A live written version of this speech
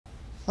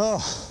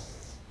Oh,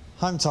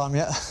 home time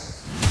yet?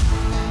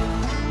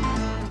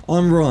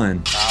 I'm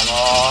Ryan. Come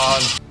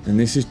on! And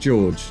this is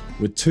George.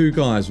 We're two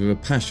guys with a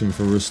passion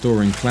for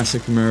restoring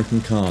classic American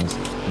cars.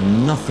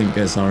 And nothing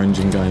gets our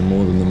engine going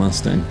more than the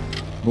Mustang.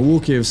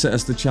 Milwaukee have set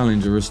us the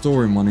challenge of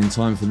restoring one in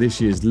time for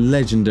this year's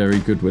legendary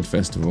Goodwood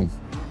Festival.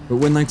 But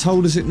when they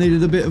told us it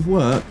needed a bit of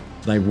work,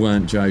 they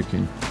weren't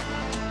joking.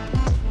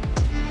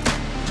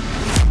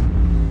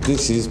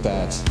 This is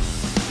bad.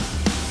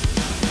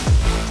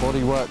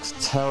 Bodywork's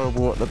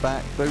terrible at the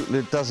back, boot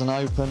lid doesn't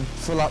open,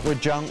 full up with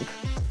junk.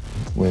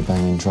 We're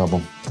banging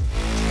trouble.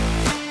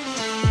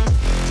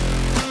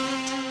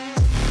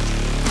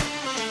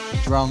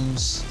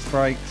 Drums,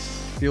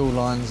 brakes, fuel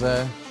lines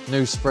there,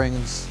 new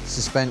springs,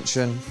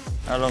 suspension.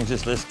 How long's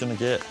this list gonna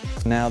get?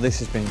 Now this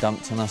has been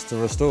dumped on us to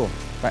restore,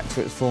 back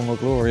to its former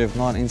glory of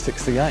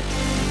 1968.